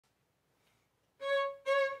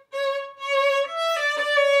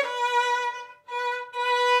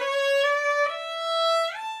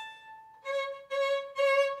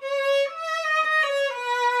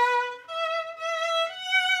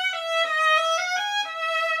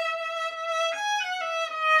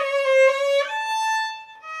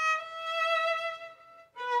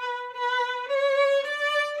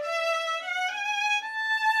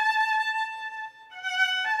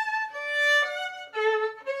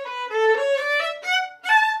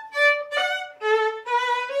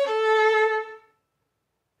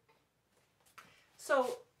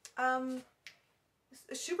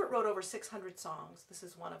Schubert wrote over 600 songs. This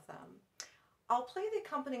is one of them. I'll play the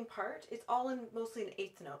accompanying part. It's all in mostly in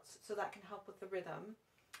eighth notes, so that can help with the rhythm.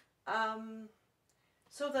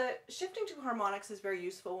 So the shifting to harmonics is very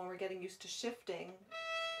useful when we're getting used to shifting.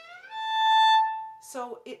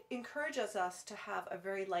 So it encourages us to have a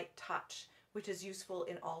very light touch, which is useful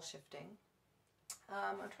in all shifting.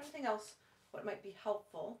 I'm trying to think else what might be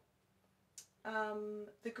helpful.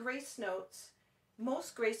 The grace notes,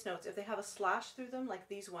 most grace notes, if they have a slash through them, like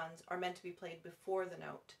these ones, are meant to be played before the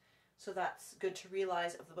note. So that's good to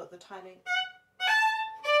realize about the timing.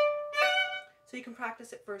 So you can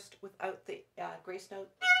practice it first without the grace note.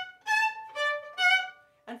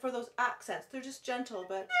 And for those accents, they're just gentle,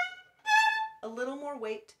 but a little more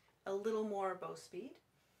weight, a little more bow speed.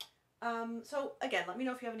 So again, let me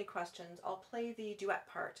know if you have any questions. I'll play the duet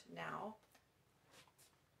part now.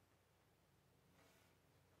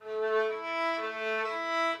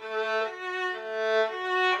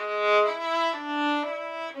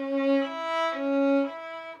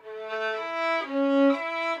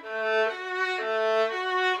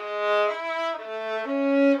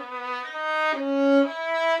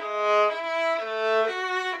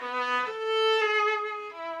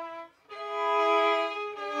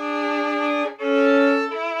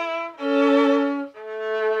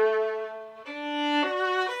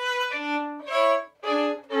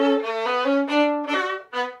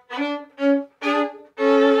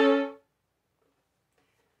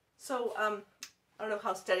 So I don't know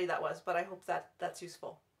how steady that was, but I hope that's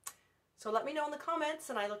useful. So let me know in the comments,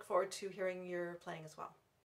 and I look forward to hearing your playing as well.